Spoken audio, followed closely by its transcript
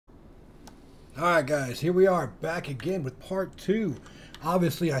Alright guys, here we are back again with part 2.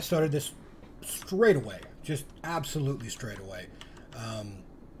 Obviously I started this straight away. Just absolutely straight away.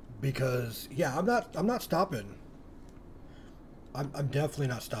 Because yeah, I'm not stopping. I'm definitely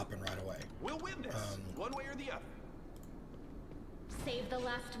not stopping right away. We'll win this, one way or the other. Save the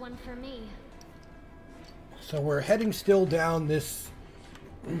last one for me. So we're heading still down this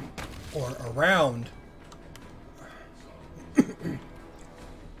or around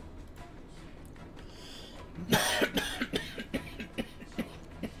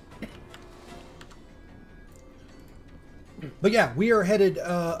but yeah, we are headed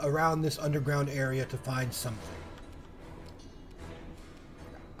around this underground area to find something.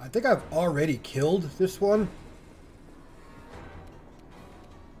 I think I've already killed this one.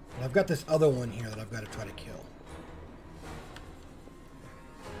 And I've got this other one here that I've got to try to kill.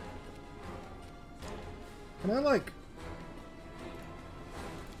 Can I like...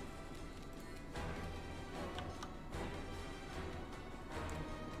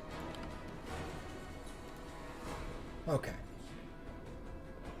 Okay.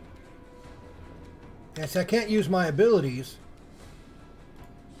 Yes, I can't use my abilities.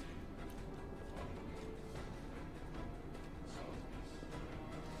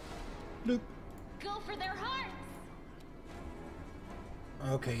 Bloop. Go for their hearts.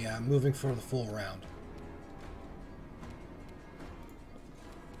 Okay, yeah, I'm moving for the full round.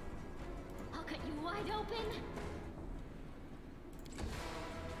 I'll cut you wide open.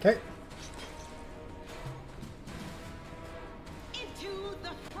 Okay. Into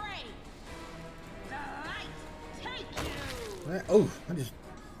the fray. The light take you. Oh, I just...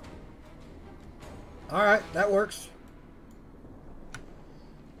 Alright, that works.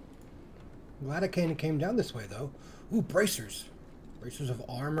 Glad I came down this way, though. Ooh, bracers. Bracers of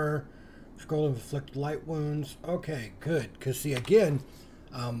armor. Scroll of inflict light wounds. Okay, good. Because, see, again,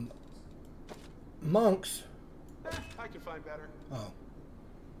 monks... I can find better. Oh.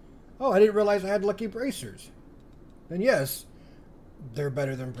 Oh, I didn't realize I had lucky bracers. And yes, they're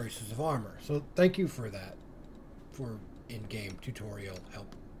better than bracers of armor. So thank you for that. For in-game tutorial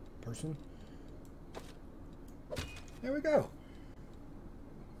help person. There we go.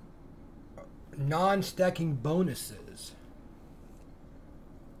 Non-stacking bonuses.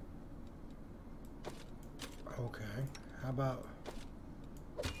 Okay. How about...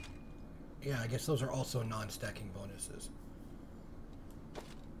 Yeah, I guess those are also non-stacking bonuses.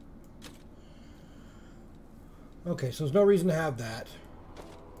 Okay, so there's no reason to have that.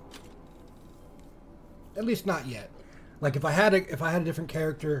 At least not yet. Like if I had a different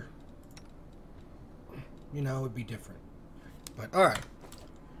character, you know, it would be different. But all right.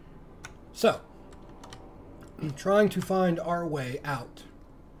 So, I'm trying to find our way out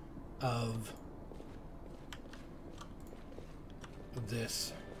of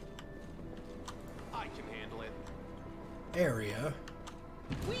this I can handle it. area.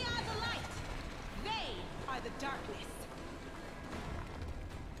 We are the light. They are the darkness.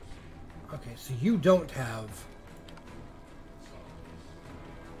 Okay, so you don't have...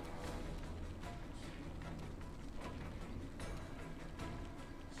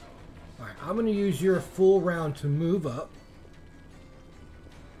 Alright, I'm going to use your full round to move up.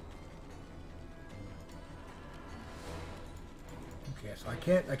 Okay, so I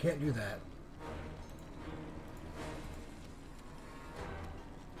can't do that.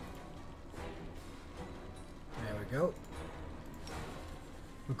 There we go.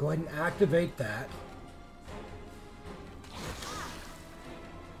 We'll go ahead and activate that.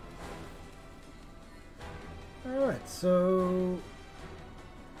 Alright, so...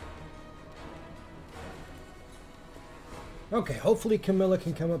 Okay, hopefully Camilla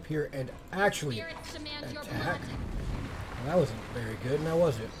can come up here and actually attack. Well, that wasn't very good, now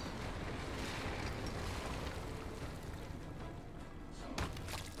was it?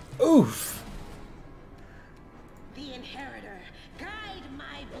 Oof! The inheritor, guide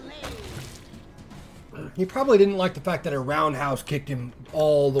my blade. He probably didn't like the fact that a roundhouse kicked him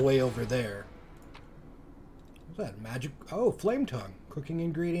all the way over there. What's that? Magic? Oh, flame tongue. Cooking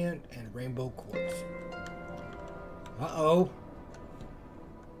ingredient and rainbow quartz. Uh-oh.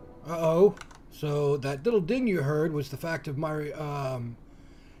 Uh-oh. So that little ding you heard was the fact of my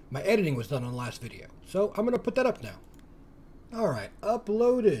my editing was done on the last video. So I'm going to put that up now. Alright,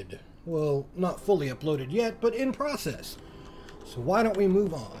 uploaded. Well, not fully uploaded yet, but in process. So why don't we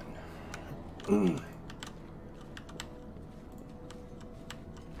move on?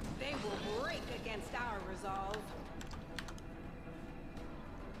 They will break against our resolve.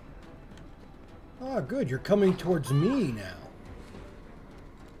 Ah, good. You're coming towards me now.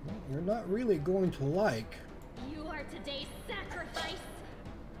 Well, you're not really going to like... You are today's sacrifice.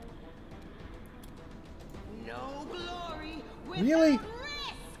 Really? Without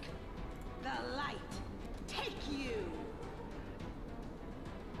risk. The light take you.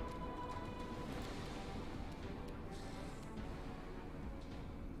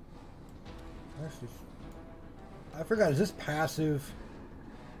 I forgot, is this passive?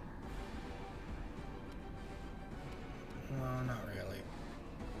 No, not really.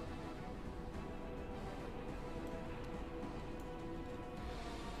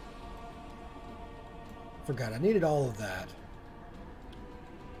 Forgot, I needed all of that.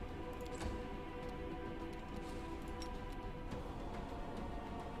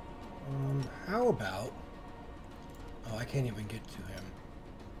 How about... Oh, I can't even get to him.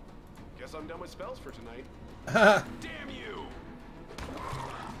 Guess I'm done with spells for tonight. Haha. Damn you!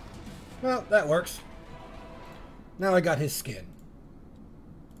 Well, that works. Now I got his skin.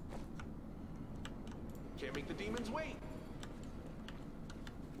 Can't make the demons wait.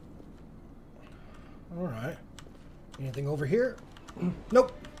 Alright. Anything over here?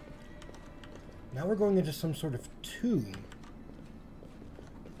 Nope. Now we're going into some sort of tomb.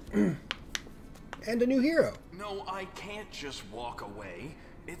 And a new hero. No, I can't just walk away.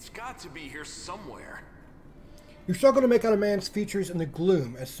 It's got to be here somewhere. You struggle to make out a man's features in the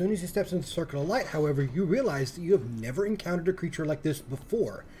gloom. As soon as he steps into the circle of light, however, you realize that you have never encountered a creature like this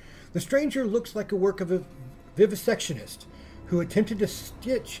before. The stranger looks like a work of a vivisectionist who attempted to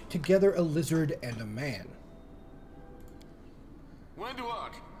stitch together a lizard and a man.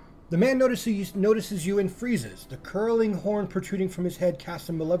 Wenduok! The man notices you and freezes. The curling horn protruding from his head casts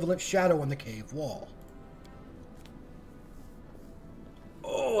a malevolent shadow on the cave wall.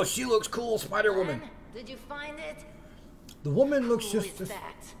 Oh, she looks cool, Spider-Woman. Did you find it? The woman looks Who just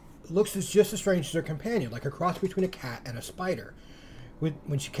is as strange as her companion, like a cross between a cat and a spider.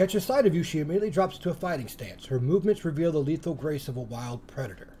 When she catches sight of you, she immediately drops to a fighting stance. Her movements reveal the lethal grace of a wild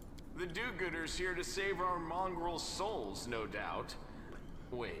predator. The do-gooders here to save our mongrel souls, no doubt.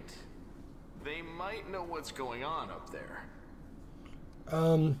 Wait. They might know what's going on up there.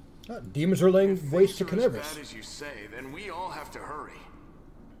 Demons are laying If waste to things are as Carnivorous. bad as you say, then we all have to hurry.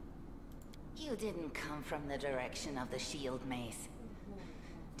 You didn't come from the direction of the shield maze.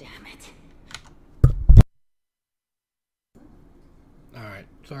 Damn it. Alright,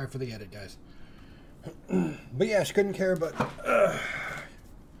 sorry for the edit, guys. But yeah, she couldn't care less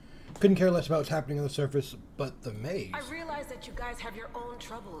about what's happening on the surface, but the maze. I realize that you guys have your own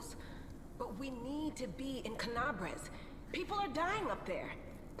troubles, but we need to be in Canabres. People are dying up there.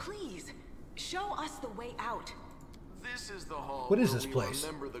 Please, show us the way out. This is the hall What is where this we place?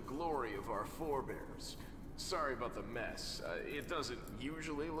 remember the glory of our forebears. Sorry about the mess. It doesn't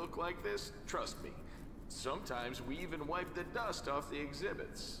usually look like this, trust me. Sometimes we even wipe the dust off the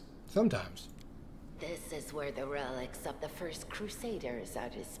exhibits. Sometimes. This is where the relics of the first Crusaders are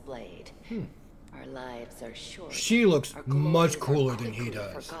displayed. Our lives are short. She looks Our much glories are cooler than he quickly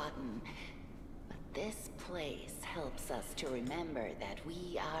does. Forgotten. But this place helps us to remember that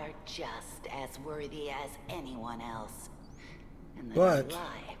we are just as worthy as anyone else. And that our But-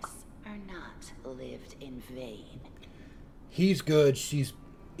 lives are not lived in vain. He's good, she's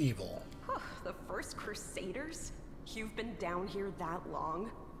evil. The first Crusaders? You've been down here that long?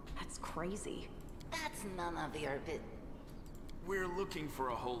 That's crazy. That's none of your We're looking for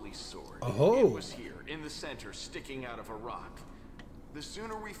a holy sword. Oh. It was here, in the center, sticking out of a rock. The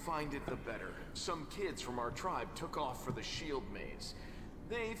sooner we find it, the better. Some kids from our tribe took off for the shield maze.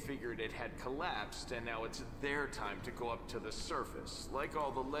 They figured it had collapsed, and now it's their time to go up to the surface, like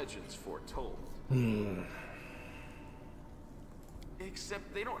all the legends foretold.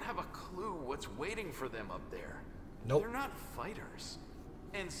 Except they don't have a clue what's waiting for them up there. Nope. They're not fighters.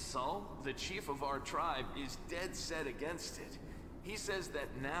 And Saul, the chief of our tribe, is dead set against it. He says that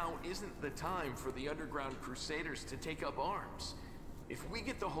now isn't the time for the underground crusaders to take up arms. If we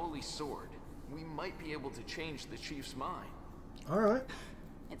get the holy sword, we might be able to change the chief's mind. Alright.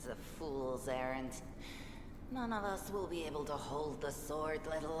 It's a fool's errand. None of us will be able to hold the sword,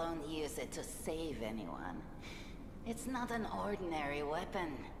 let alone use it to save anyone. It's not an ordinary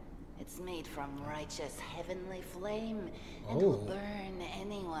weapon. It's made from righteous heavenly flame and will burn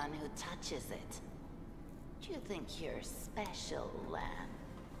anyone who touches it. Do you think you're special, Lamb?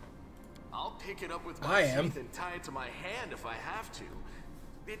 I'll pick it up with I my am. teeth and tie it to my hand if I have to.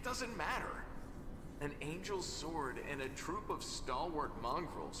 It doesn't matter. An angel's sword and a troop of stalwart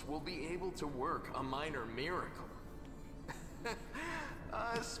mongrels will be able to work a minor miracle.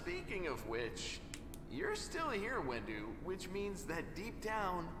 Speaking of which, you're still here, Wendu, which means that deep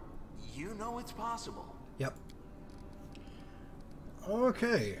down, you know it's possible. Yep.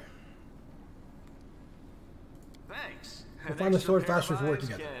 Okay. Thanks. We'll An find the extra sword pair of faster if we work eyes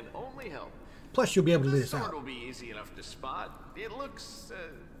together. can only help. Plus, you'll be able to lead The us sword out. will be easy enough to spot. It looks,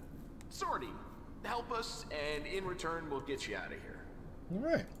 swordy. Help us, and in return, we'll get you out of here. All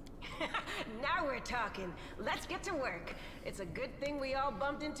right. Now we're talking. Let's get to work. It's a good thing we all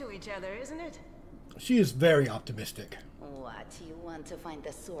bumped into each other, isn't it? She is very optimistic. What, you want to find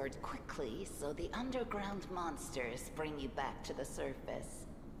the sword quickly so the underground monsters bring you back to the surface?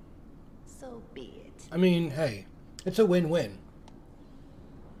 So be it. I mean, hey, it's a win-win.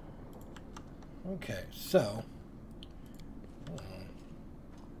 Okay, so...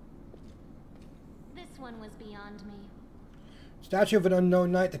 This one was beyond me. Statue of an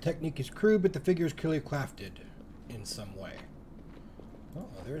unknown knight. The technique is crude, but the figure is clearly crafted in some way. Oh,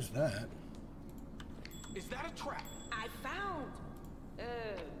 there's that. Is that a trap? I found,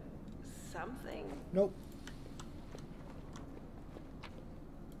 something. Nope.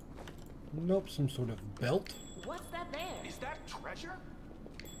 Nope, some sort of belt. What's that there? Is that treasure?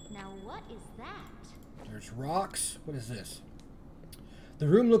 Now what is that? There's rocks. What is this? The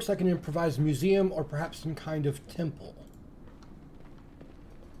room looks like an improvised museum or perhaps some kind of temple.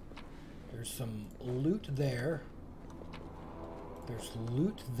 There's some loot there. There's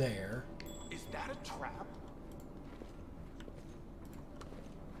loot there. Is that a trap?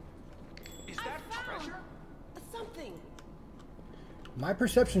 Is that treasure? Something. My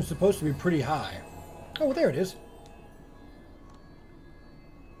perception is supposed to be pretty high. Oh, well, there it is.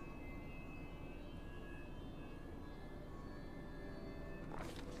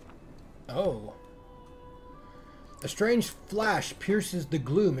 Oh. A strange flash pierces the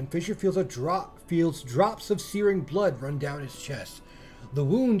gloom, and Fisher feels drops of searing blood run down his chest. The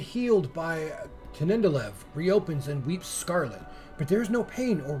wound healed by Tenendelev reopens and weeps scarlet, but there is no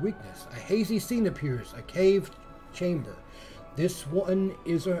pain or weakness. A hazy scene appears, a caved chamber. This one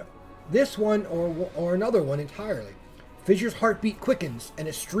or another one entirely. Fisher's heartbeat quickens, and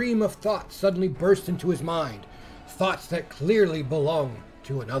a stream of thoughts suddenly bursts into his mind. Thoughts that clearly belong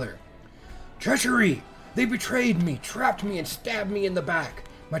to another. Treachery! They betrayed me, trapped me, and stabbed me in the back.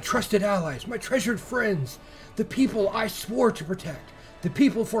 My trusted allies, my treasured friends, the people I swore to protect, the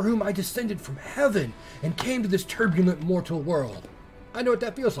people for whom I descended from heaven and came to this turbulent mortal world. I know what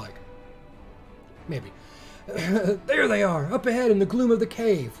that feels like. Maybe. There they are, up ahead in the gloom of the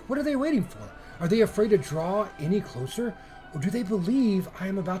cave. What are they waiting for? Are they afraid to draw any closer? Or do they believe I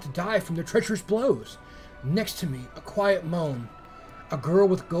am about to die from their treacherous blows? Next to me, a quiet moan. A girl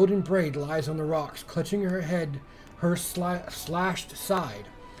with golden braid lies on the rocks, clutching her head, her slashed side.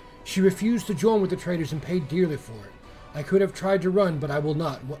 She refused to join with the traitors and paid dearly for it. I could have tried to run, but I will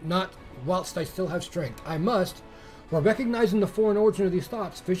not whilst I still have strength. I must. While recognizing the foreign origin of these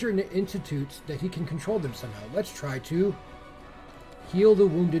thoughts, Fisher institutes that he can control them somehow. Let's try to heal the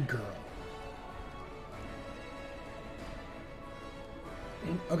wounded girl.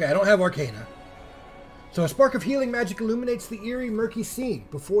 Okay, I don't have Arcana. So a spark of healing magic illuminates the eerie, murky scene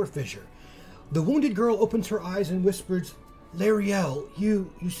before Fisher. The wounded girl opens her eyes and whispers, Lariel, you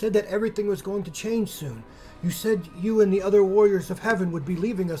said that everything was going to change soon. You said you and the other warriors of heaven would be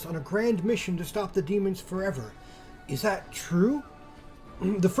leaving us on a grand mission to stop the demons forever. Is that true?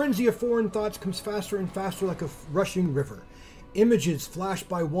 The frenzy of foreign thoughts comes faster and faster like a rushing river. Images flash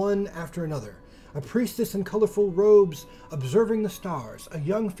by one after another. A priestess in colorful robes observing the stars. A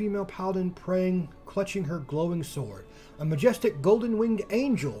young female paladin praying, clutching her glowing sword. A majestic golden-winged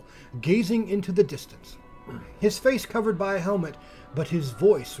angel gazing into the distance. His face covered by a helmet, but his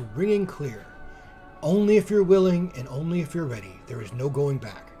voice ringing clear. Only if you're willing and only if you're ready. There is no going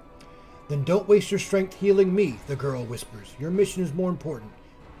back. Then don't waste your strength healing me, the girl whispers. Your mission is more important.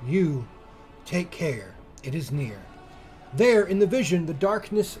 You take care. It is near. There, in the vision, the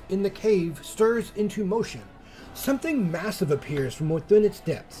darkness in the cave stirs into motion. Something massive appears from within its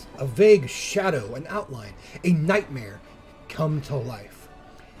depths. A vague shadow, an outline, a nightmare come to life.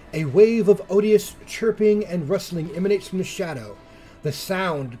 A wave of odious chirping and rustling emanates from the shadow, the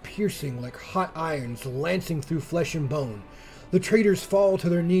sound piercing like hot irons lancing through flesh and bone. The traitors fall to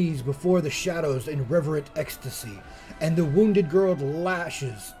their knees before the shadows in reverent ecstasy, and the wounded girl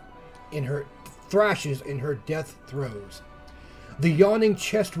thrashes in her death throes. The yawning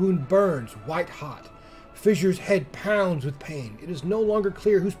chest wound burns white hot. Fisher's head pounds with pain. It is no longer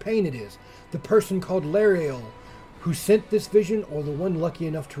clear whose pain it is, the person called Lariel who sent this vision or the one lucky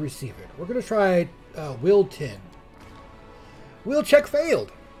enough to receive it. We're going to try Will 10. Will check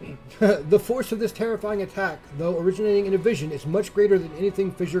failed. The force of this terrifying attack, though originating in a vision, is much greater than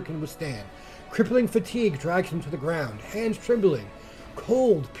anything Fisher can withstand. Crippling fatigue drags him to the ground, hands trembling,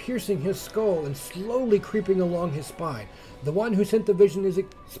 cold piercing his skull and slowly creeping along his spine. The one who sent the vision is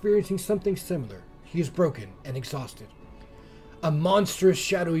experiencing something similar. He is broken and exhausted. A monstrous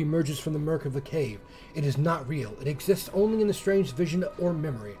shadow emerges from the murk of the cave. It is not real. It exists only in the strange vision or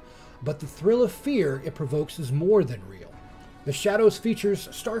memory. But the thrill of fear it provokes is more than real. The shadow's features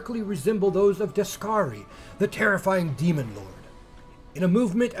starkly resemble those of Descari, the terrifying demon lord. In a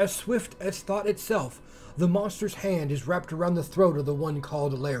movement as swift as thought itself, the monster's hand is wrapped around the throat of the one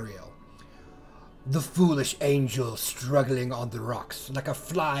called Lariel. The foolish angel struggling on the rocks, like a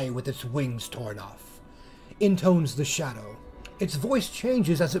fly with its wings torn off, intones the shadow. Its voice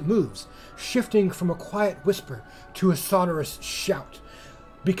changes as it moves, shifting from a quiet whisper to a sonorous shout,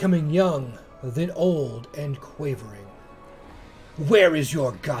 becoming young, then old and quavering. Where is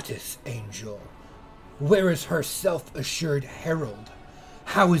your goddess, angel? Where is her self-assured herald?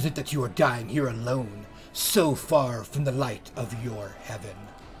 How is it that you are dying here alone, so far from the light of your heaven?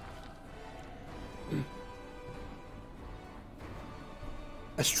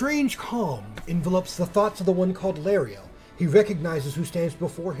 A strange calm envelops the thoughts of the one called Lariel. He recognizes who stands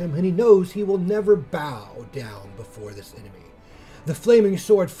before him, and he knows he will never bow down before this enemy. The flaming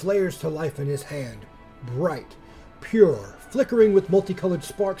sword flares to life in his hand, bright, pure, flickering with multicolored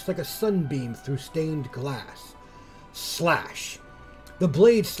sparks like a sunbeam through stained glass. Slash! The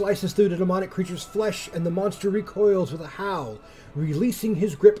blade slices through the demonic creature's flesh, and the monster recoils with a howl, releasing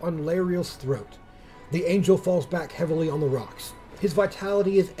his grip on Lariel's throat. The angel falls back heavily on the rocks. His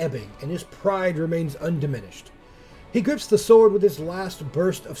vitality is ebbing, and his pride remains undiminished. He grips the sword with his last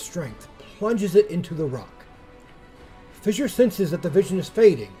burst of strength, plunges it into the rock. Fissure senses that the vision is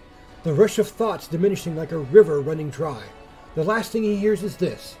fading, the rush of thoughts diminishing like a river running dry. The last thing he hears is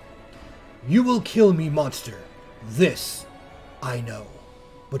this: "You will kill me, monster. This I know.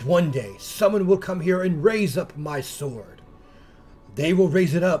 But one day, someone will come here and raise up my sword. They will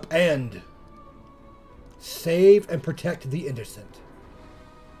raise it up and save and protect the innocent."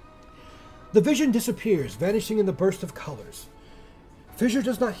 The vision disappears, vanishing in the burst of colors. Fissure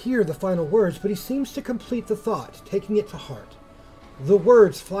does not hear the final words, but he seems to complete the thought, taking it to heart. The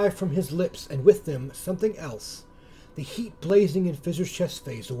words fly from his lips, and with them, something else. The heat blazing in Fissure's chest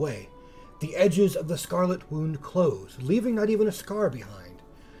fades away. The edges of the scarlet wound close, leaving not even a scar behind.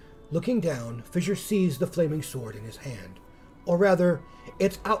 Looking down, Fissure sees the flaming sword in his hand. Or rather,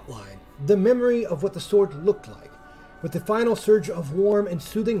 its outline, the memory of what the sword looked like. With the final surge of warm and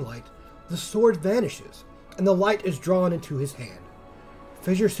soothing light, the sword vanishes, and the light is drawn into his hand.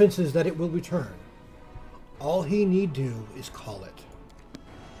 Fissure senses that it will return. All he need do is call it.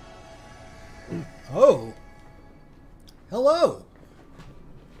 Oh! Hello!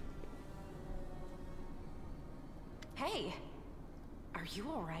 Hey! Are you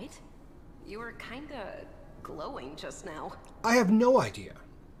alright? You were kinda glowing just now. I have no idea.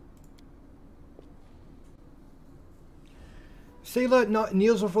 Sayla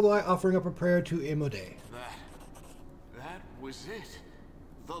kneels before the light, offering up a prayer to Imode. That was it.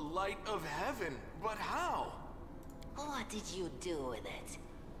 The light of heaven. But how? What did you do with it?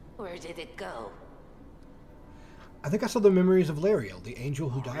 Where did it go? I think I saw the memories of Lariel, the angel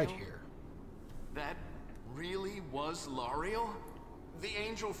who died here. That really was Lariel? The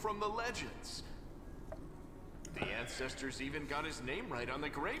angel from the legends. The ancestors even got his name right on the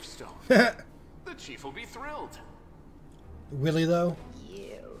gravestone. The chief will be thrilled. Really, though?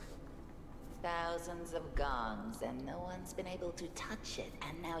 You. Thousands of gongs, and no one's been able to touch it.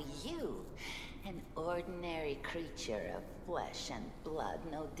 And now you, an ordinary creature of flesh and blood,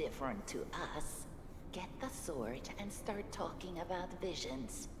 no different to us, get the sword and start talking about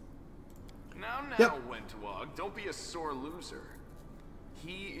visions. Now, Yep. Wentwog, don't be a sore loser.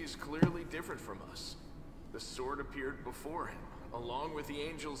 He is clearly different from us. The sword appeared before him, along with the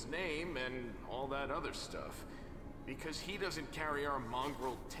angel's name and all that other stuff. Because he doesn't carry our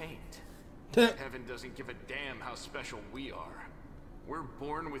mongrel taint. Heaven doesn't give a damn how special we are. We're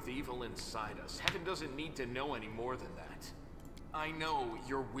born with evil inside us. Heaven doesn't need to know any more than that. I know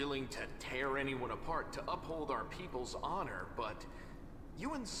you're willing to tear anyone apart to uphold our people's honor, but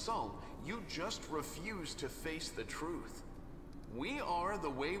you and Sol, you just refuse to face the truth. We are the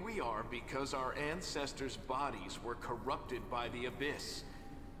way we are because our ancestors' bodies were corrupted by the Abyss.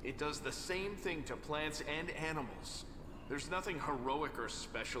 It does the same thing to plants and animals. There's nothing heroic or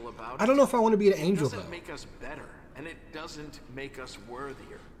special about it. I don't know if I want to be an angel, It doesn't though. make us better, and it doesn't make us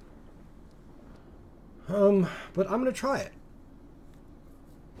worthier. But I'm gonna try it.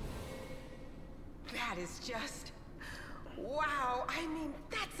 That is just... wow, I mean,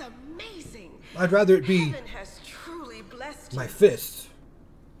 that's amazing. I'd rather it be Heaven has truly blessed my you. fists.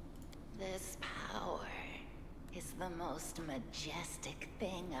 This power is the most majestic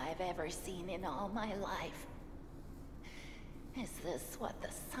thing I've ever seen in all my life. Is this what the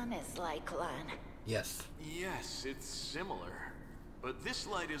sun is like, Lan? Yes. Yes, it's similar. but this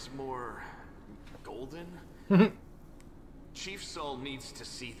light is more golden. Chief Soul needs to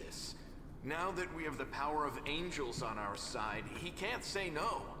see this. Now that we have the power of angels on our side, he can't say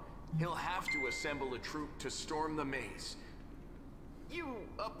no. He'll have to assemble a troop to storm the maze. You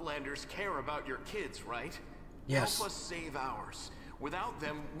Uplanders care about your kids, right? Yes. Help us save ours. Without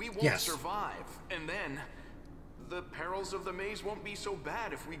them, we won't survive. And then, the perils of the maze won't be so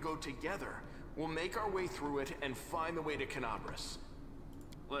bad if we go together. We'll make our way through it and find the way to Canabras.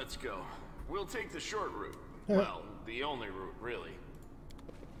 Let's go. We'll take the short route. Well, the only route, really.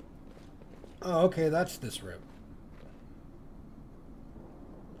 Oh, okay, that's this route.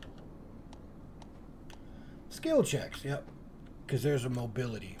 Skill checks, yep. Because there's a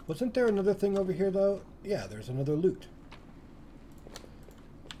mobility. Wasn't there another thing over here, though? Yeah, there's another loot.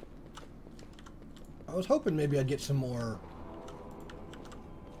 I was hoping maybe I'd get some more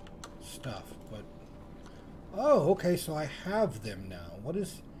stuff, but... Oh, okay, so I have them now. What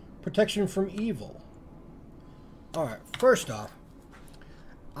is protection from evil? Alright, first off,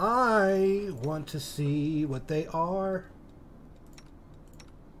 I want to see what they are.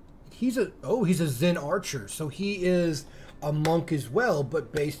 He's a Zen archer, so he is a monk as well,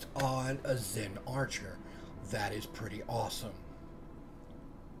 but based on a Zen archer. That is pretty awesome.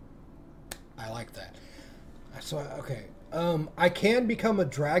 I like that. So, okay. I can become a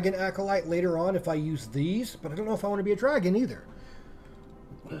dragon acolyte later on if I use these, but I don't know if I want to be a dragon either.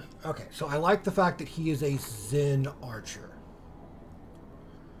 Okay, so I like the fact that he is a Zen archer.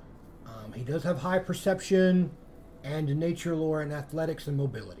 He does have high perception and nature lore and athletics and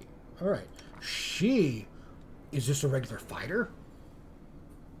mobility. Alright. She is just a regular fighter?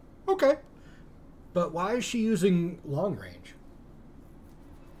 Okay. But why is she using long range?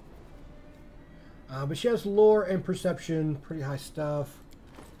 But she has lore and perception, pretty high stuff.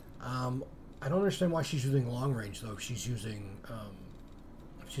 I don't understand why she's using long range, though. She's using...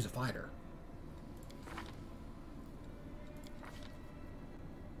 she's a fighter.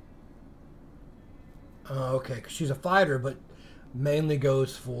 Okay, because she's a fighter, but mainly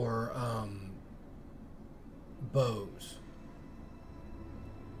goes for bows.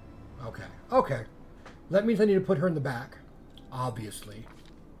 Okay, okay. That means I need to put her in the back, obviously.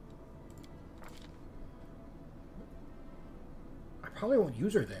 I probably won't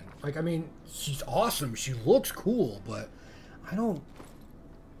use her then. Like, I mean, she's awesome. She looks cool, but I don't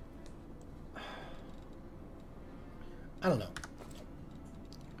know.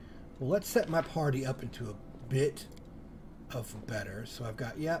 Well, let's set my party up into a bit of better. So I've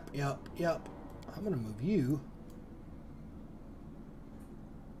got, yep. I'm going to move you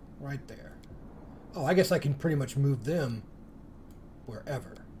right there. Oh, I guess I can pretty much move them wherever.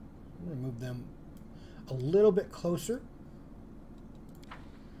 I'm going to move them a little bit closer.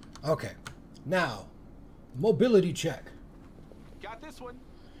 Okay. Now, mobility check. Got this one.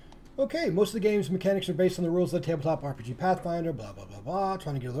 Okay, most of the game's mechanics are based on the rules of the tabletop RPG Pathfinder, blah, blah, blah, blah.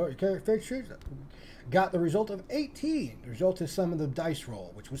 Trying to get a lower character fixtures. Got the result of 18. The result is some of the dice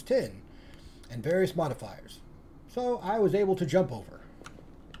roll, which was 10, and various modifiers. So I was able to jump over.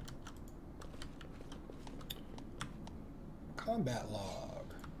 Combat log.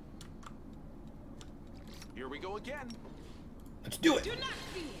 Here we go again. Let's do it. Do not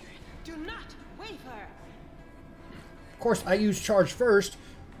fear. Do not waver. Of course, I use charge first,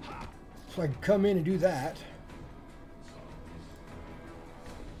 so I can come in and do that.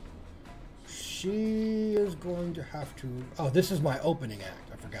 She is going to have to... Oh, this is my opening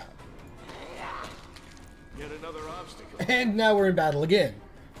act. I forgot. Yet another obstacle. And now we're in battle again.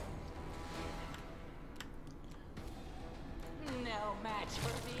 No match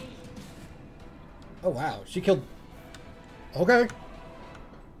for me. Oh, wow. She killed... Okay.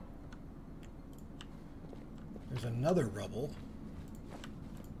 There's another rubble.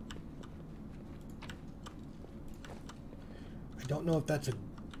 I don't know if that's a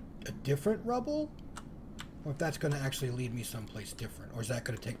different rubble, or if that's going to actually lead me someplace different, or is that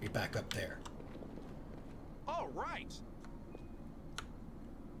going to take me back up there? All right.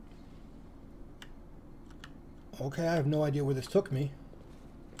 Okay, I have no idea where this took me.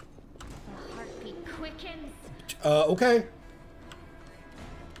 The heartbeat quickens. Okay.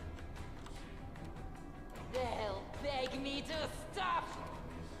 They'll beg me to stop.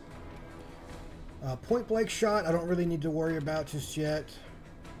 Point blank shot, I don't really need to worry about just yet.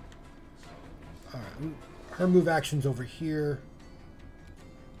 Alright, her move action's over here.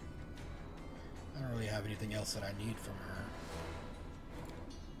 I don't really have anything else that I need from her.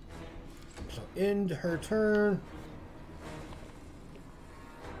 So end her turn.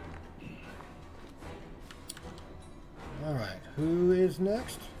 Alright, who is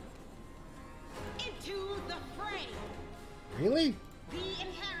next? Into the fray. Really?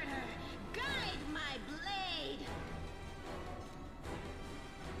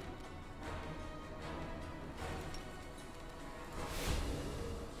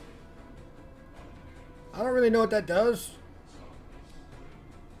 don't really know what that does.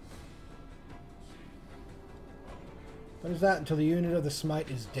 What is that? Until the unit of the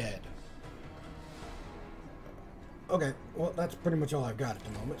smite is dead. Okay, well, that's pretty much all I've got at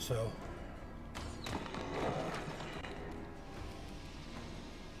the moment, so...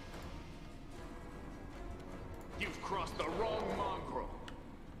 You've crossed the wrong mongrel.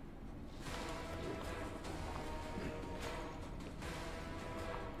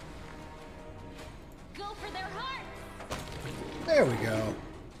 Go for their hearts! There we go.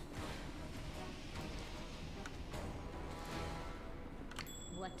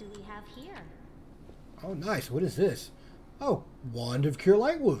 What do we have here? Oh, nice. What is this? Oh, Wand of Cure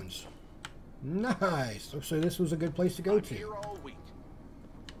Light Wounds. Nice. So this was a good place to go I'm to. here all week.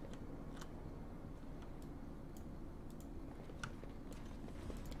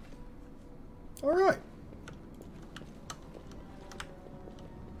 All right.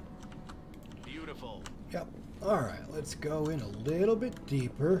 Beautiful. Yep. All right. Let's go in a little bit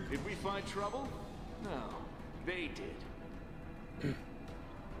deeper. Did we find trouble? No, they did.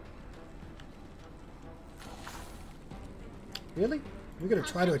 Really? You're gonna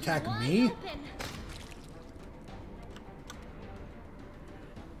try to attack me? Open.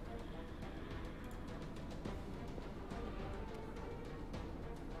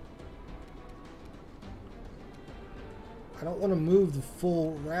 I don't want to move the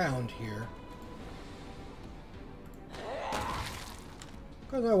full round here.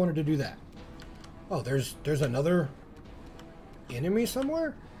 Because I wanted to do that. Oh, there's another enemy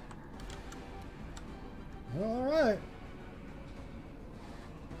somewhere? Alright.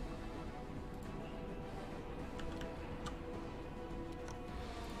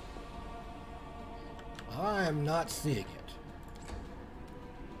 I am not seeing it.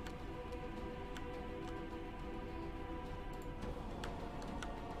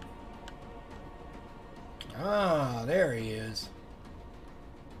 Ah, there he is.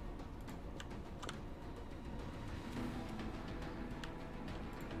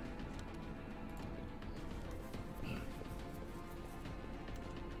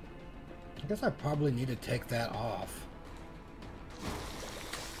 I guess I probably need to take that off.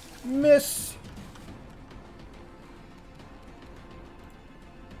 Miss!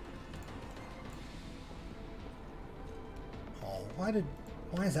 Oh,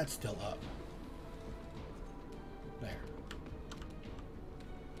 why is that still up? There.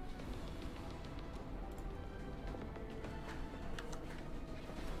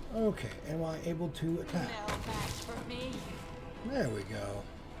 Okay, am I able to attack? No match for me. There we go.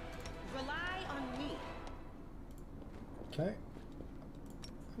 Rely on me. Okay.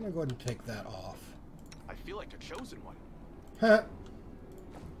 I'm gonna go ahead and take that off. I feel like a chosen one. Huh.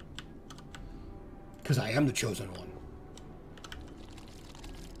 Because I am the chosen one.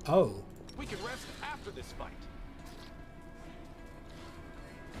 Oh. We can rest after this fight.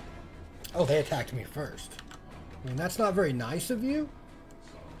 Oh, they attacked me first. I mean, that's not very nice of you.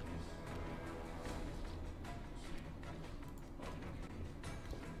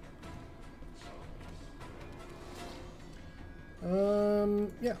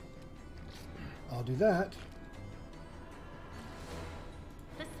 Yeah. I'll do that.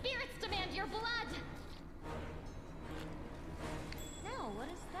 The spirits demand your blood! No, what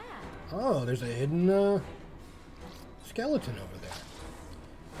is that? Oh, there's a hidden skeleton over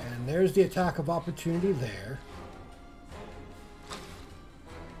there. And there's the attack of opportunity there.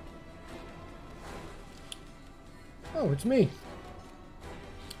 Oh, it's me.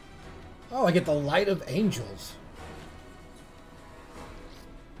 Oh, I get the light of angels.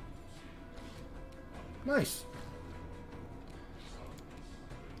 Nice.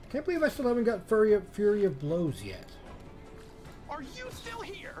 Can't believe I still haven't got Fury of Blows yet. Are you still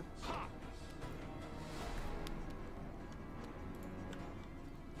here? Ha!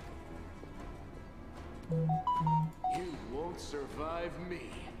 You won't survive me.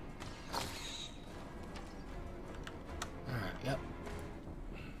 Alright, yep.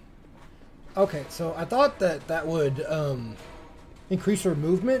 Okay, so I thought that would increase her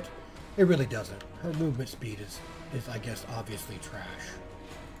movement. It really doesn't. Her movement speed is I guess, obviously trash.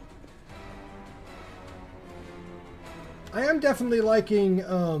 I am definitely liking,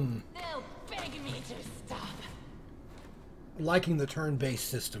 They'll beg me to stop. liking the turn-based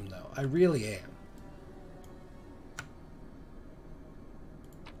system, though. I really am.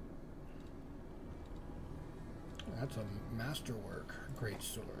 That's a masterwork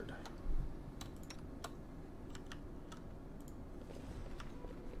greatsword.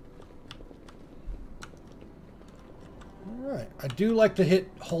 Alright. I do like to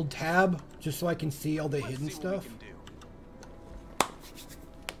hold tab just so I can see all the hidden Let's see what we stuff. can do.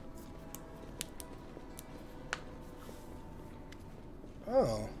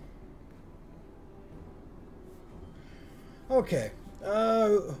 Oh. Okay.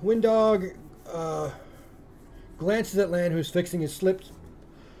 Windog glances at Lan, who's fixing his slipped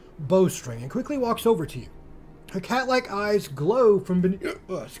bowstring, and quickly walks over to you. Her cat-like eyes glow from beneath,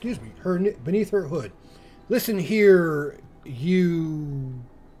 beneath her hood. Listen here, you...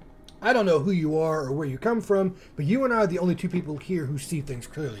 I don't know who you are or where you come from, but you and I are the only two people here who see things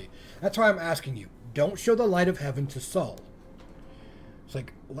clearly. That's why I'm asking you. Don't show the light of heaven to Saul. It's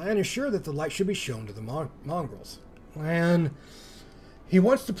like, Lan is sure that the light should be shown to the mongrels. Lan... He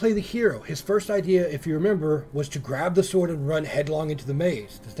wants to play the hero. His first idea, if you remember, was to grab the sword and run headlong into the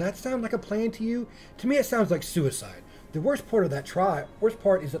maze. Does that sound like a plan to you? To me, it sounds like suicide. The worst part is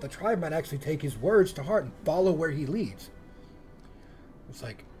that the tribe might actually take his words to heart and follow where he leads. It's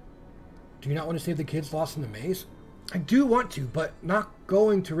like, do you not want to save the kids lost in the maze? I do want to, but not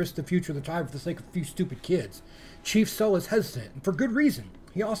going to risk the future of the tribe for the sake of a few stupid kids. Chief Sol is hesitant, and for good reason.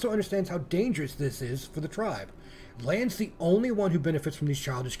 He also understands how dangerous this is for the tribe. Lan's the only one who benefits from these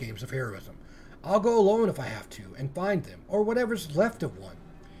childish games of heroism. I'll go alone if I have to, and find them, or whatever's left of one.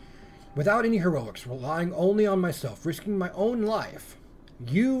 Without any heroics, relying only on myself, risking my own life.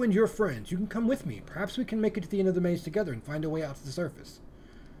 You and your friends, you can come with me. Perhaps we can make it to the end of the maze together and find a way out to the surface.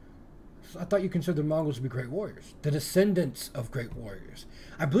 So I thought you considered the Mongols to be great warriors. The descendants of great warriors.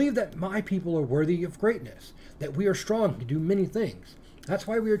 I believe that my people are worthy of greatness. That we are strong and can do many things. That's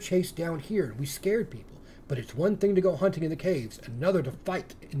why we were chased down here and we scared people. But it's one thing to go hunting in the caves, another to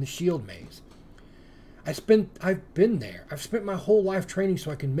fight in the shield maze. I've been there. I've spent my whole life training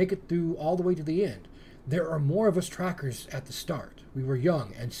so I can make it through all the way to the end. There are more of us trackers at the start. We were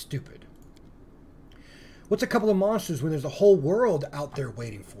young and stupid. What's a couple of monsters when there's a whole world out there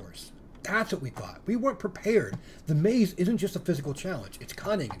waiting for us? That's what we thought. We weren't prepared. The maze isn't just a physical challenge. It's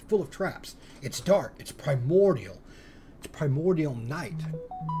cunning and full of traps. It's dark. It's primordial. It's primordial night.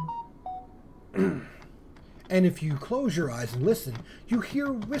 And if you close your eyes and listen, you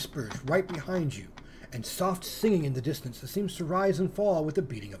hear whispers right behind you, and soft singing in the distance that seems to rise and fall with the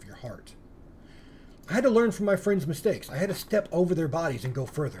beating of your heart. I had to learn from my friends' mistakes. I had to step over their bodies and go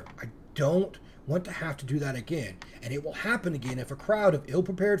further. I don't want to have to do that again, and it will happen again if a crowd of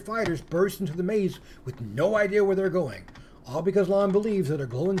ill-prepared fighters burst into the maze with no idea where they're going, all because Lan believes that a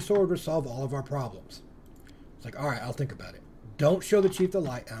glowing sword will solve all of our problems. It's like, alright, I'll think about it. Don't show the chief the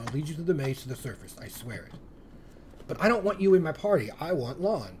light, and I'll lead you to the maze to the surface. I swear it. But I don't want you in my party. I want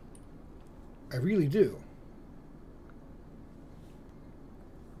Lan. I really do.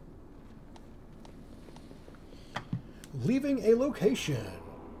 Leaving a location.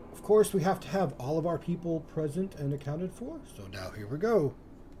 Of course, we have to have all of our people present and accounted for. So now here we go.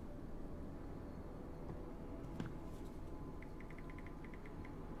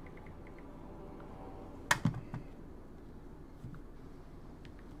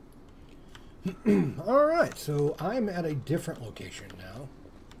 Alright, so I'm at a different location now.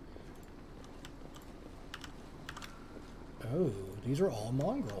 Oh, these are all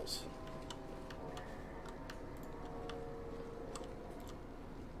mongrels.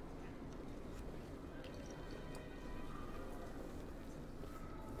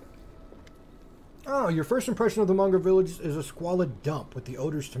 Oh, your first impression of the mongrel village is a squalid dump with the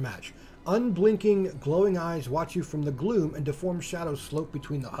odors to match. Unblinking, glowing eyes watch you from the gloom, and deformed shadows slope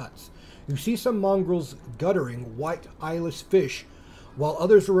between the huts. You see some mongrels guttering white eyeless fish, while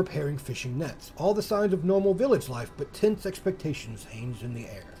others are repairing fishing nets. All the signs of normal village life, but tense expectations hangs in the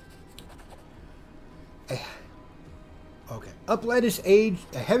air. Okay. Uplandish a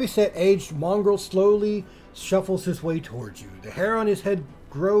heavyset aged mongrel slowly shuffles his way towards you. The hair on his head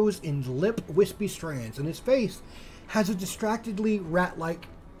grows in limp, wispy strands, and his face has a distractedly rat-like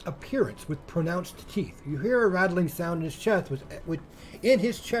appearance with pronounced teeth. You hear a rattling sound in his chest with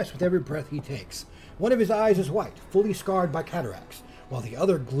every breath he takes. One of his eyes is white, fully scarred by cataracts, while the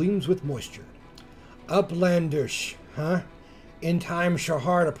other gleams with moisture. Uplandish, huh? In time shall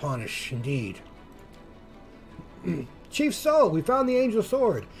hard upon us, indeed. Chief Sol, we found the angel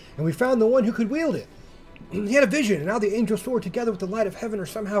sword, and we found the one who could wield it. He had a vision, and now the angel sword together with the light of heaven are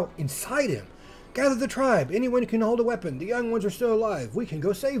somehow inside him. Gather the tribe. Anyone can hold a weapon. The young ones are still alive. We can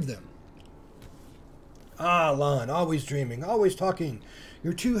go save them. Ah, Lan, always dreaming, always talking.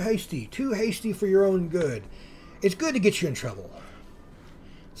 You're too hasty for your own good. It's good to get you in trouble.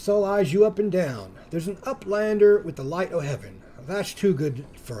 Sol eyes you up and down. There's an uplander with the light of heaven. That's too good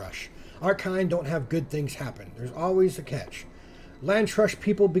for us. Our kind don't have good things happen. There's always a catch. Lan trusts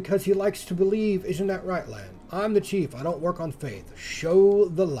people because he likes to believe. Isn't that right, Lan? I'm the chief. I don't work on faith. Show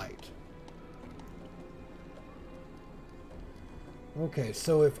the light. Okay,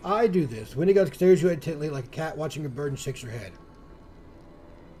 so if I do this, Wendigo stares you intently like a cat watching a bird and shakes her head.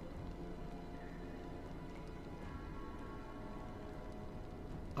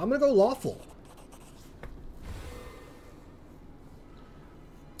 I'm going to go lawful.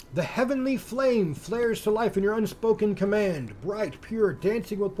 The heavenly flame flares to life in your unspoken command, bright, pure,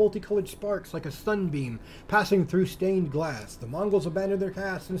 dancing with multicolored sparks like a sunbeam passing through stained glass. The Mongols abandon their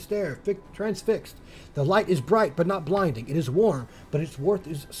casts and stare, transfixed. The light is bright but not blinding. It is warm, but its worth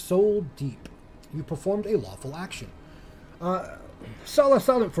is soul deep. You performed a lawful action. Saul is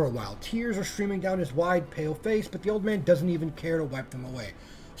silent for a while. Tears are streaming down his wide, pale face, but the old man doesn't even care to wipe them away.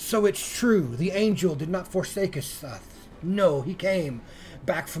 So it's true. The angel did not forsake us, Seth. No, he came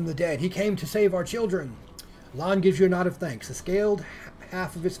back from the dead. He came to save our children. Lon gives you a nod of thanks. The scaled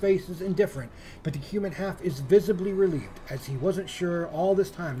half of his face is indifferent, but the human half is visibly relieved, as he wasn't sure all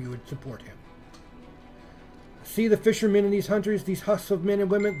this time you would support him. See the fishermen and these hunters, these husks of men and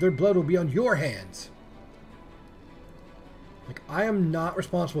women, their blood will be on your hands. Like, I am not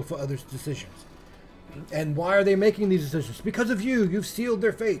responsible for others' decisions. And why are they making these decisions? Because of you. You've sealed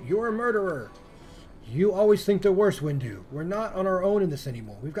their fate. You're a murderer. You always think the worst, Windu. We're not on our own in this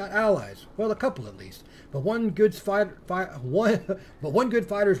anymore. We've got allies. Well, a couple at least. But one good fighter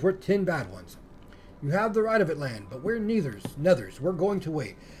is worth 10 bad ones. You have the right of it, Land, but we're nethers. We're going to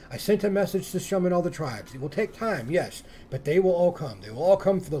wait. I sent a message to summon all the tribes. It will take time, yes, but they will all come. They will all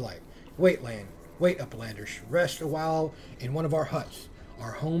come for the light. Wait, Land. Wait, Uplanders. Rest a while in one of our huts.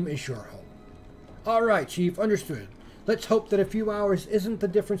 Our home is your home. All right, Chief. Understood. Let's hope that a few hours isn't the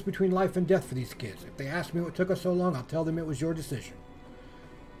difference between life and death for these kids. If they ask me what took us so long, I'll tell them it was your decision.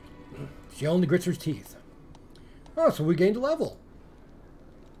 She only grits her teeth. Oh, so we gained a level.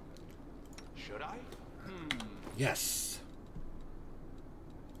 Should I? Yes.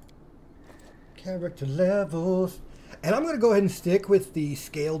 Character levels. And I'm going to go ahead and stick with the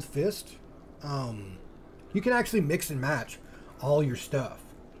Scaled Fist. You can actually mix and match all your stuff.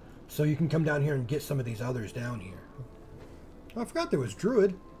 So you can come down here and get some of these others down here. Oh, I forgot there was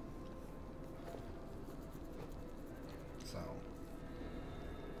Druid. So.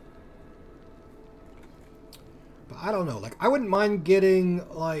 But I don't know. Like, I wouldn't mind getting,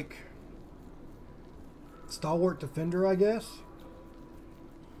 like, Stalwart Defender, I guess.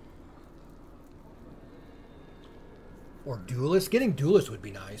 Or Duelist. Getting Duelist would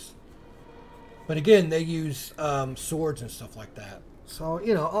be nice. But again, they use swords and stuff like that. So,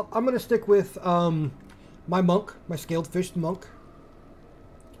 you know, I'm going to stick with my monk, my Scaled Fish monk.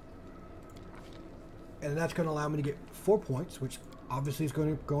 And that's going to allow me to get 4 points, which obviously is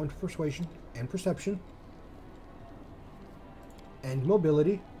going to go into Persuasion and Perception. And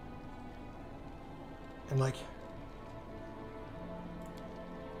Mobility. And, like,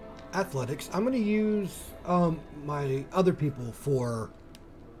 Athletics. I'm going to use my other people for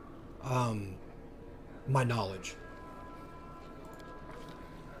my knowledge.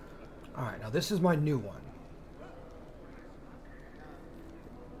 Alright, now this is my new one.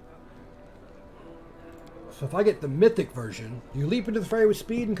 So if I get the mythic version, you leap into the fray with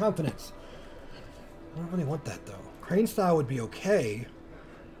speed and confidence. I don't really want that, though. Crane style would be okay,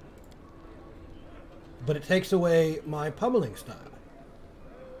 but it takes away my pummeling style.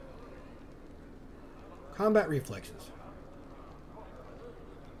 Combat reflexes.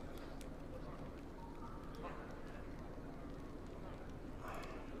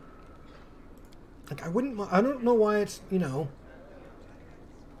 Like, I don't know why it's, you know.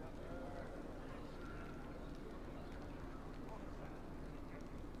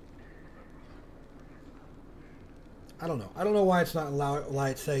 I don't know. I don't know why it's not why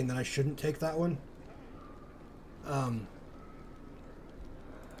it's saying that I shouldn't take that one.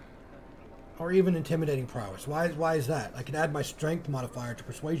 Or even intimidating prowess. Why is that? I can add my strength modifier to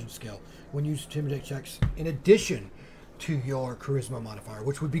persuasion skill when used intimidate checks in addition to your charisma modifier,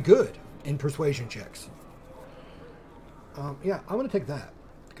 which would be good in persuasion checks. Yeah, I'm going to take that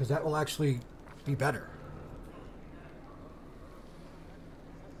because that will actually be better.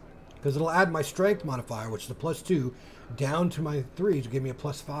 Because it'll add my strength modifier, which is a +2, down to my 3 to give me a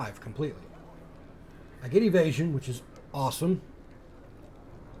 +5 completely. I get evasion, which is awesome.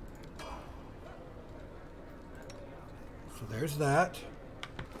 So there's that.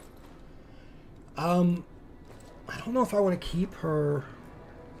 I don't know if I want to keep her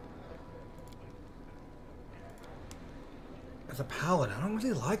as a paladin. I don't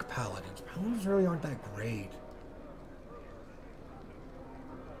really like paladins. Paladins really aren't that great.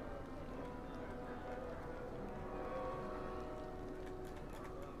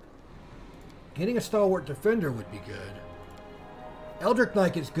 Getting a Stalwart Defender would be good. Eldritch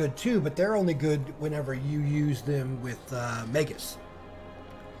Knight is good too, but they're only good whenever you use them with Magus.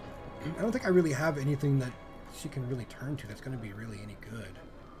 I don't think I really have anything that she can really turn to that's going to be really any good.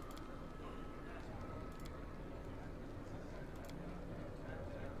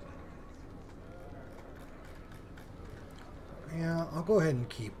 I'll go ahead and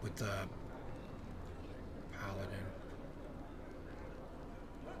keep with the paladin.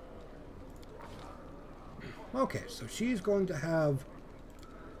 Okay, so she's going to have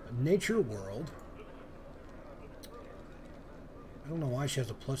a nature world. I don't know why she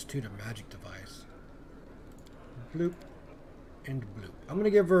has a +2 to magic device. Bloop and bloop. I'm going to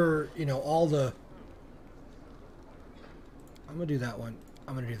give her, you know, all the... I'm going to do that one.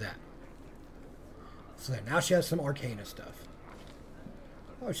 I'm going to do that. So then, now she has some Arcana stuff.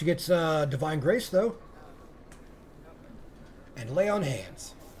 Oh, she gets Divine Grace, though. And Lay on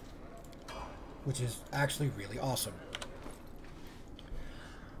Hands. Which is actually really awesome.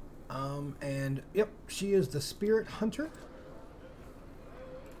 And, yep, she is the Spirit Hunter.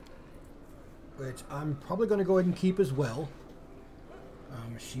 Which I'm probably going to go ahead and keep as well.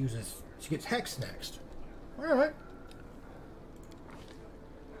 She gets Hex next. Alright.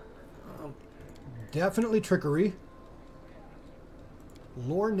 Definitely Trickery.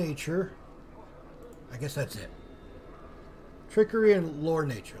 Lore Nature. I guess that's it. Trickery and Lore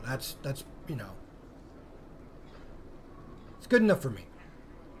Nature. That's you know. It's good enough for me.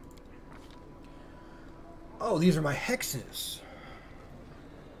 Oh, these are my hexes.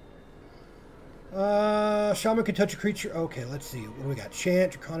 Shaman can touch a creature. Okay, let's see. What do we got?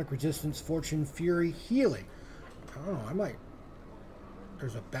 Chant, Draconic Resistance, Fortune, Fury, Healing. Oh, I might...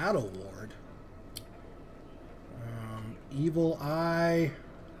 There's a Battle Ward. Evil Eye.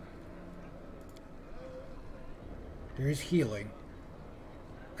 There's Healing.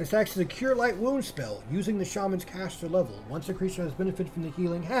 This acts as a Cure Light Wound spell, using the Shaman's caster level. Once a creature has benefited from the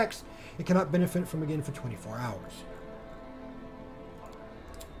Healing Hex, it cannot benefit from again for 24 hours.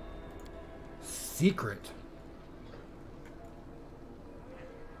 Secret.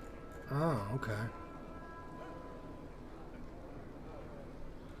 Oh, okay.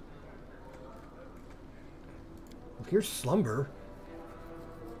 Well, here's Slumber.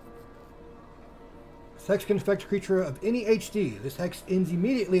 This hex can affect a creature of any HD. This hex ends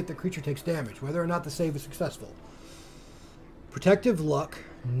immediately if the creature takes damage, whether or not the save is successful. Protective Luck.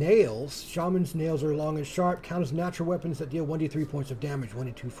 Nails. Shaman's nails are long and sharp. Count as natural weapons that deal 1d3 points of damage.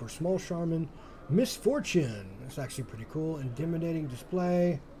 1d2 for small shaman. Misfortune. That's actually pretty cool. Intimidating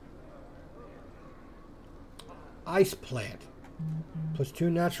Display. Ice Plant.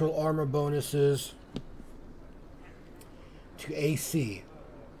 +2 natural armor bonuses to AC.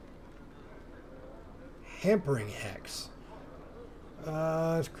 Hampering Hex.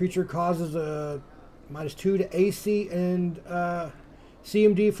 This creature causes a -2 to AC and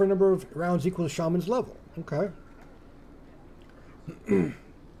CMD for a number of rounds equal to Shaman's level. Okay.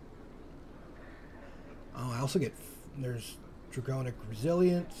 Oh, I also get... There's Draconic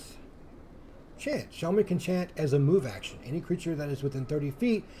Resilience. Chant. Shaman can chant as a move action. Any creature that is within 30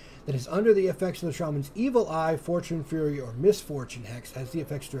 feet that is under the effects of the Shaman's Evil Eye, Fortune, Fury, or Misfortune Hex has the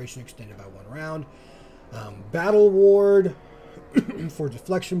effect's duration extended by 1 round. Battle Ward for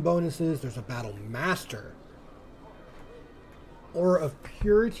deflection bonuses. There's a Battle Master. Aura of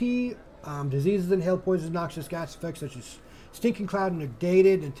Purity. Diseases, inhaled poisons, noxious gas effects such as Stinking Cloud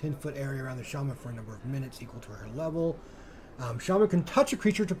negated in a 10-foot area around the Shaman for a number of minutes equal to her level. Shaman can touch a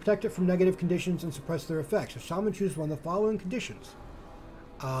creature to protect it from negative conditions and suppress their effects. If Shaman chooses one of the following conditions.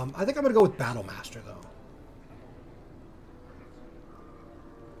 I think I'm going to go with Battle Master, though.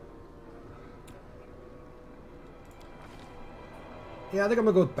 Yeah, I think I'm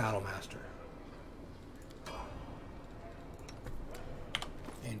going to go with Battle Master.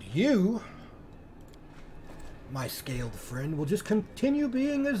 And you, my scaled friend, will just continue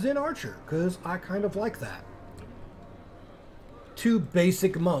being a Zen Archer, because I kind of like that. 2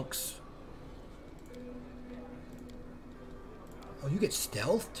 basic monks. Oh, you get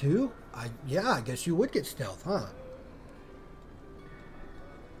stealth too? Yeah, I guess you would get stealth, huh?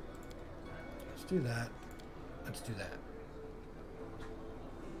 Let's do that. Let's do that.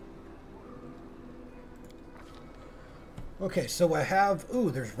 Okay, so I have... Ooh,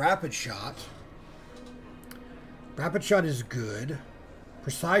 there's Rapid Shot. Rapid Shot is good.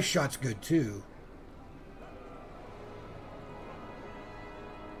 Precise Shot's good too.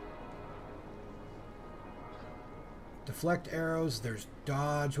 Deflect arrows. There's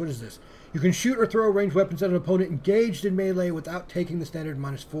dodge. What is this? You can shoot or throw ranged weapons at an opponent engaged in melee without taking the standard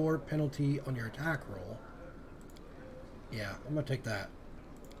 -4 penalty on your attack roll. Yeah, I'm going to take that.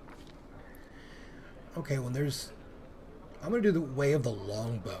 Okay, well, there's... I'm going to do the Way of the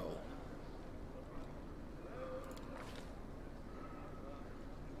Longbow.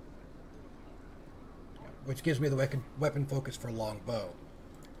 Which gives me the weapon focus for longbow.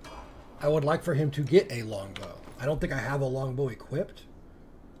 I would like for him to get a longbow. I don't think I have a longbow equipped.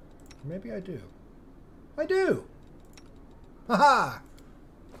 Maybe I do. I do! Haha!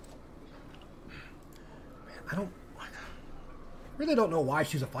 Man, I really don't know why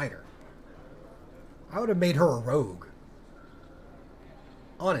she's a fighter. I would have made her a rogue.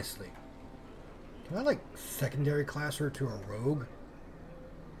 Honestly. Can I, like, secondary class her to a rogue?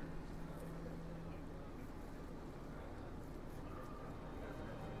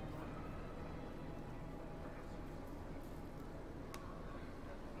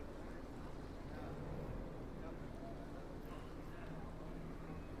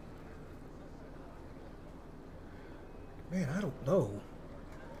 Man, I don't know.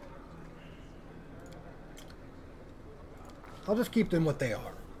 I'll just keep them what they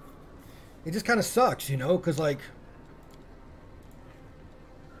are. It just kind of sucks, you know, because, like,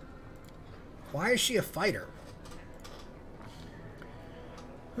 why is she a fighter?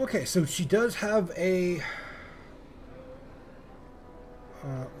 Okay, so she does have a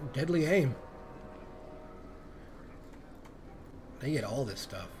deadly aim. They get all this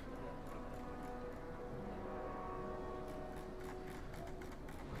stuff.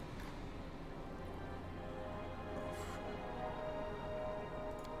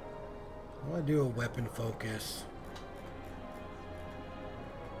 I want to do a weapon focus.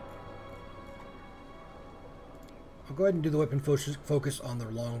 I'll go ahead and do the weapon focus on the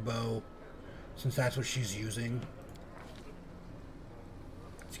longbow, since that's what she's using.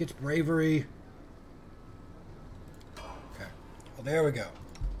 She gets bravery. Okay. Well, there we go.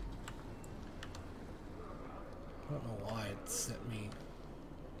 I don't know why it set me.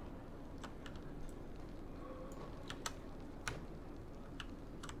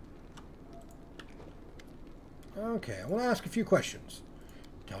 Okay, I want to ask a few questions.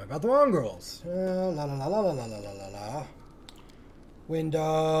 Tell me about the mongrels. La la la la la la la la la. Wind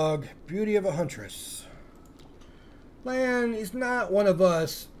dog, beauty of a huntress. Lan is not one of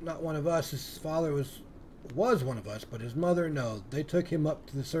us. Not one of us. His father was one of us, but his mother, no. They took him up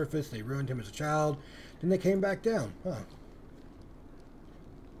to the surface. They ruined him as a child. Then they came back down. Huh.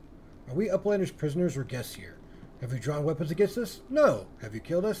 Are we Uplanders prisoners or guests here? Have you drawn weapons against us? No. Have you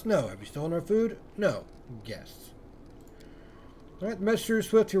killed us? No. Have you stolen our food? No. Guests. Alright, the messenger is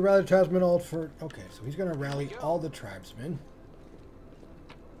swift to rally the tribesmen all for... Okay, so he's going to rally all the tribesmen.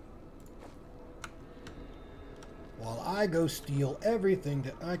 While I go steal everything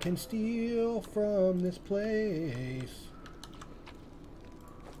that I can steal from this place.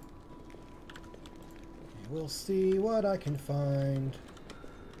 We'll see what I can find.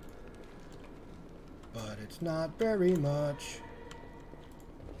 But it's not very much.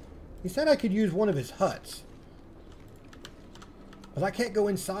 He said I could use one of his huts. But I can't go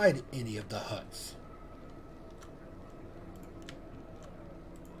inside any of the huts.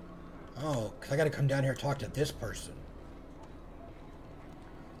 Oh, because I got to come down here and talk to this person.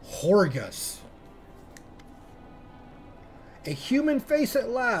 Horgus. A human face at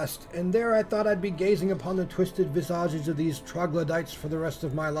last, and there I thought I'd be gazing upon the twisted visages of these troglodytes for the rest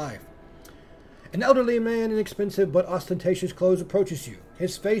of my life. An elderly man in expensive but ostentatious clothes approaches you.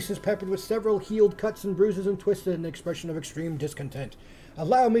 His face is peppered with several healed cuts and bruises and twisted in an expression of extreme discontent.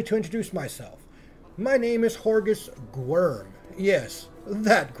 Allow me to introduce myself. My name is Horgus Gwyrm. Yes,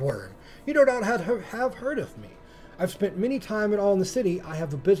 that Gwyrm. You no doubt have heard of me. I've spent many time and all in the city. I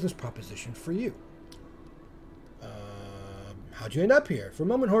have a business proposition for you. How'd you end up here? For a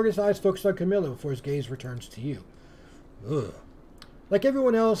moment, Horgus' eyes focused on Camilla before his gaze returns to you. Ugh. Like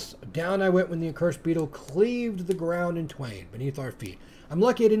everyone else, down I went when the accursed beetle cleaved the ground in twain beneath our feet. I'm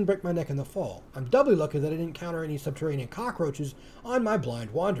lucky I didn't break my neck in the fall. I'm doubly lucky that I didn't encounter any subterranean cockroaches on my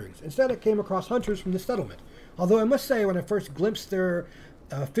blind wanderings. Instead, I came across hunters from the settlement. Although I must say, when I first glimpsed their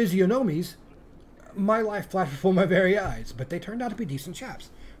physiognomies, my life flashed before my very eyes. But they turned out to be decent chaps.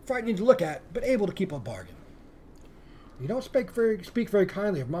 Frightening to look at, but able to keep a bargain. You don't speak very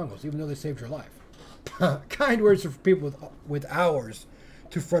kindly of Mongols, even though they saved your life. Kind words are for people with hours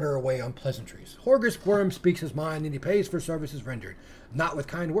to fritter away on pleasantries. Horgus Gwyrm speaks his mind, and he pays for services rendered. Not with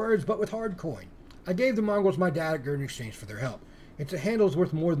kind words, but with hard coin. I gave the Mongols my dagger in exchange for their help. It's a handle's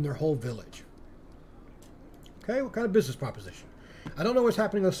worth more than their whole village. Okay, what kind of business proposition? I don't know what's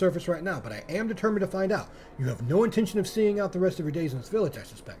happening on the surface right now, but I am determined to find out. You have no intention of seeing out the rest of your days in this village, I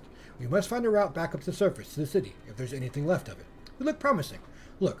suspect. We must find a route back up to the surface, to the city, if there's anything left of it. You look promising.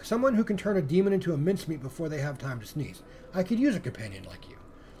 Look, someone who can turn a demon into a mincemeat before they have time to sneeze. I could use a companion like you.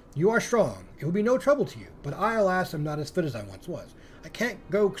 You are strong. It will be no trouble to you, but I, alas, am not as fit as I once was. I can't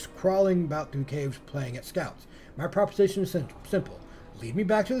go crawling about through caves playing at scouts. My proposition is simple. Lead me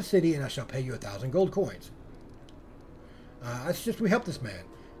back to the city, and I shall pay you 1,000 gold coins. I suggest we help this man.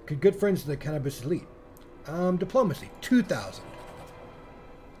 Good friends of the cannabis elite. Diplomacy, 2,000.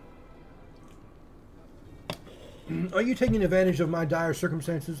 Are you taking advantage of my dire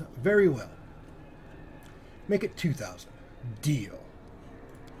circumstances? Very well. Make it 2,000. Deal.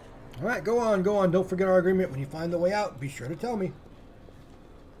 Alright, go on, go on. Don't forget our agreement. When you find the way out, be sure to tell me.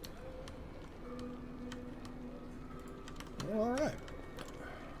 Alright.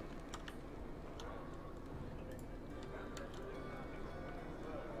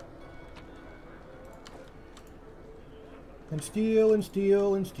 And steal and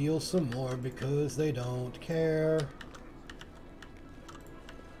steal and steal some more because they don't care.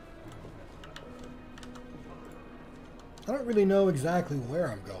 I don't really know exactly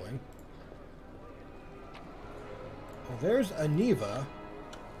where I'm going. Well, there's Aniva.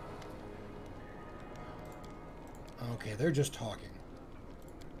 Okay, they're just talking.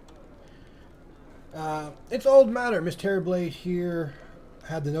 It's old matter. Miss Terrorblade here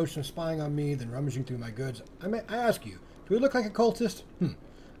had the notion of spying on me, then rummaging through my goods. I ask you, do we look like a cultist?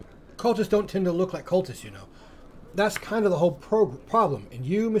 Cultists don't tend to look like cultists, you know. That's kind of the whole problem. And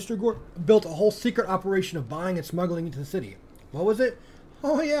you, Mr. Gore, built a whole secret operation of buying and smuggling into the city. What was it?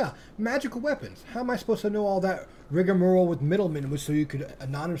 Oh yeah, magical weapons. How am I supposed to know all that rigmarole with middlemen was so you could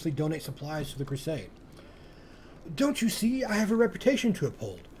anonymously donate supplies to the crusade? Don't you see, I have a reputation to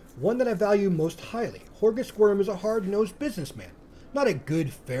uphold. One that I value most highly. Horgus Worm is a hard-nosed businessman. Not a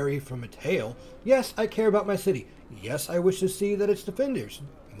good fairy from a tale. Yes, I care about my city. Yes, I wish to see that its defenders,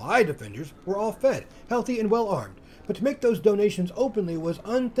 my defenders, were all fed, healthy, and well-armed. But to make those donations openly was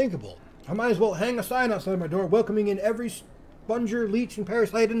unthinkable. I might as well hang a sign outside my door welcoming in every sponger, leech, and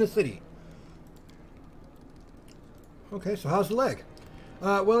parasite in the city. Okay, so how's the leg?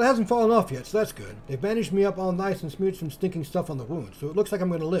 Well, it hasn't fallen off yet, so that's good. They bandaged me up all nice and smeared some stinking stuff on the wound, so it looks like I'm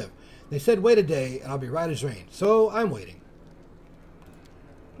going to live. They said wait a day, and I'll be right as rain. So I'm waiting.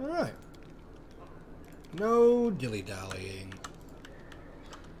 Alright. No dilly-dallying.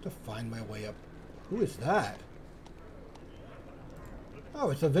 To find my way up. Who is that? Oh,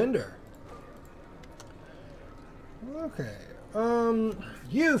 it's a vendor. Okay.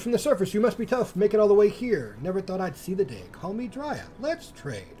 You from the surface, you must be tough, making all the way here. Never thought I'd see the day. Call me Drya. Let's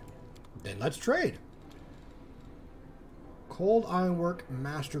trade. Then let's trade. Cold ironwork,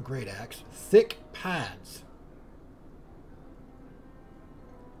 master great axe, thick pads.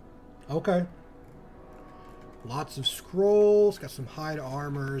 Okay. Lots of scrolls, got some hide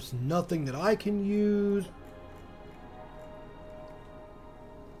armors, nothing that I can use.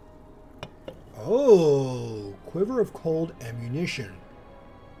 Oh, quiver of cold ammunition.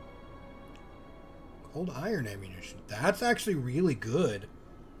 Cold iron ammunition. That's actually really good.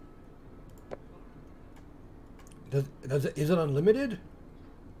 Is it unlimited?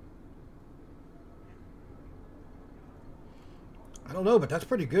 I don't know, but that's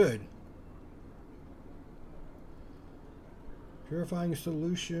pretty good. Purifying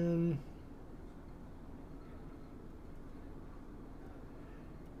solution.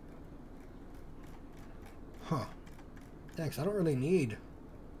 Huh. Thanks, I don't really need...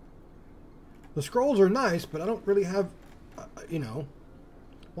 The scrolls are nice, but I don't really have, you know...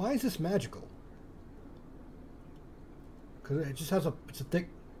 Why is this magical? Because it just has a... It's a thick...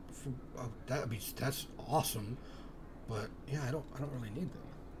 that's awesome. But, yeah, I don't really need them.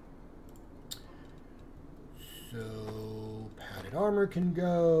 So, padded armor can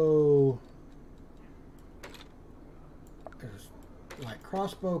go. There's light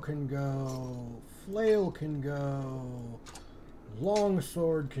crossbow can go. Flail can go.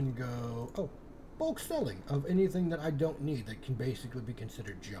 Longsword can go. Oh, bulk selling of anything that I don't need that can basically be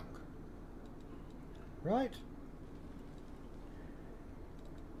considered junk. Right?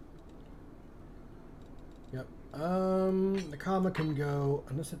 Yep. The comma can go,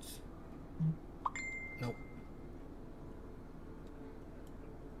 unless it's... Nope.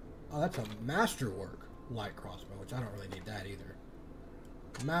 Oh, that's a masterwork light crossbow, which I don't really need that either.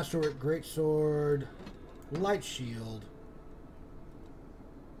 Masterwork greatsword, light shield.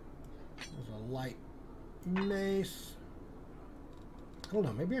 There's a light mace. I don't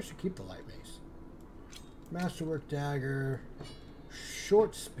know, maybe I should keep the light mace. Masterwork dagger,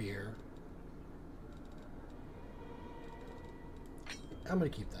 short spear. I'm gonna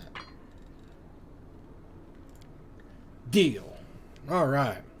keep that. Deal. All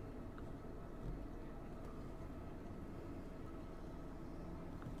right.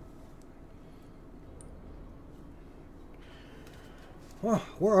 Well,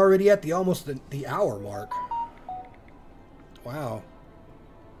 we're already at the almost the hour mark. Wow.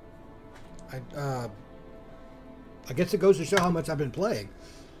 I guess it goes to show how much I've been playing.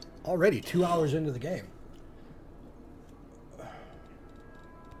 Already 2 hours into the game.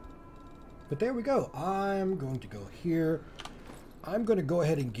 But there we go. I'm going to go here. I'm going to go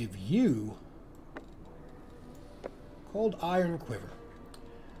ahead and give you Cold Iron Quiver.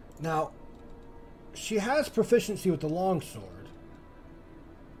 Now, she has proficiency with the longsword,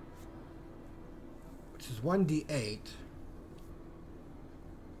 which is 1d8.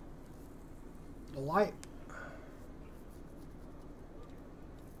 The light...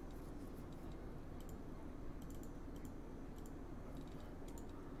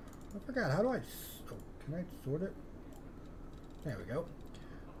 I forgot, how do I... Oh, can I sort it? There we go.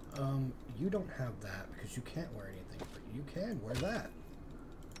 You don't have that because you can't wear anything, but you can wear that.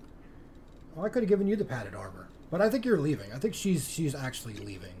 Oh, I could have given you the padded armor, but I think you're leaving. I think she's actually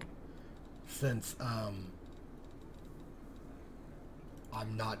leaving, since I'm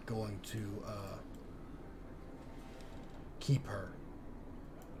not going to keep her,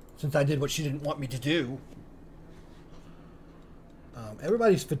 since I did what she didn't want me to do.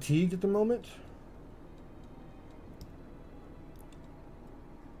 Everybody's fatigued at the moment.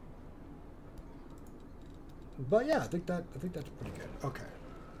 But yeah, I think that's pretty good. Okay.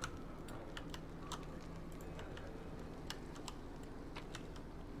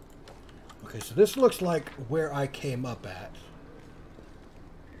 Okay, so this looks like where I came up at.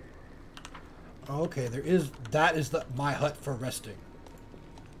 Okay, that is my hut for resting.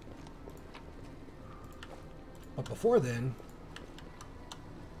 But before then,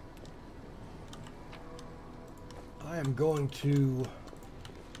 I am going to...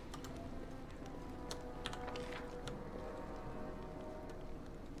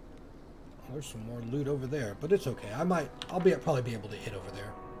 There's some more loot over there, but it's okay. I'll probably be able to hit over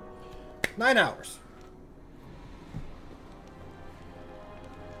there. 9 hours.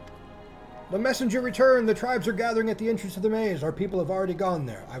 The messenger returned. The tribes are gathering at the entrance of the maze. Our people have already gone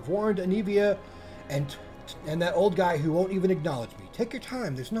there. I've warned Anivia and that old guy who won't even acknowledge me. Take your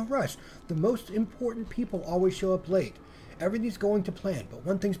time. There's no rush. The most important people always show up late. Everything's going to plan, but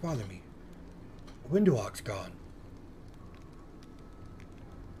one thing's bothering me. Windwalk's gone.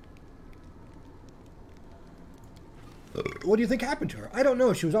 What do you think happened to her? I don't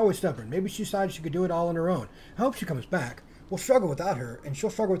know. She was always stubborn. Maybe she decided she could do it all on her own. I hope she comes back. We'll struggle without her, and she'll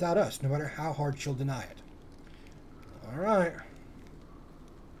struggle without us, no matter how hard she'll deny it. All right.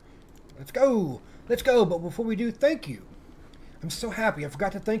 Let's go. Let's go. But before we do, thank you. I'm so happy. I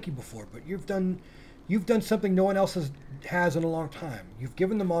forgot to thank you before, but you've done something no one else has in a long time. You've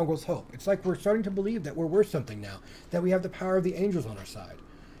given the mongrels hope. It's like we're starting to believe that we're worth something now, that we have the power of the angels on our side.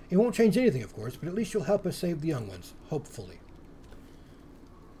 It won't change anything, of course, but at least you'll help us save the young ones, hopefully.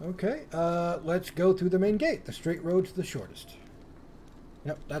 Okay, let's go through the main gate. The straight road to the shortest.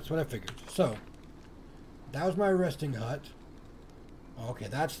 Yep, that's what I figured. So, that was my resting hut. Okay,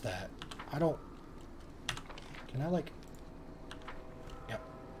 that's that. Can I, like... Yep.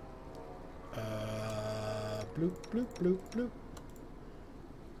 Bloop, bloop, bloop, bloop.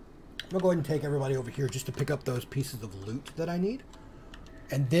 I'm gonna go ahead and take everybody over here just to pick up those pieces of loot that I need.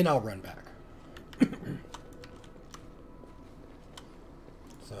 And then I'll run back.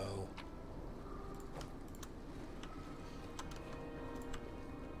 So...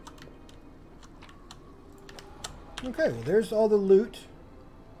 Okay, well there's all the loot.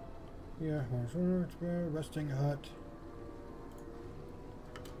 Yeah, resting hut.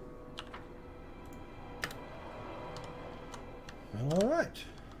 Alright.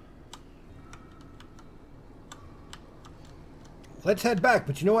 Let's head back,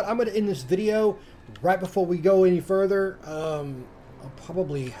 but you know what? I'm going to end this video right before we go any further. I'll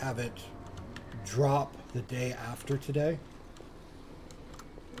probably have it drop the day after today.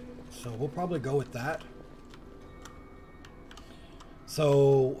 So we'll probably go with that.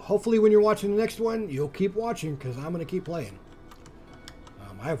 So hopefully when you're watching the next one, you'll keep watching because I'm going to keep playing.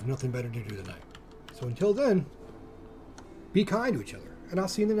 I have nothing better to do tonight. So until then, be kind to each other, and I'll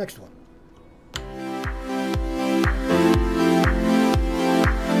see you in the next one.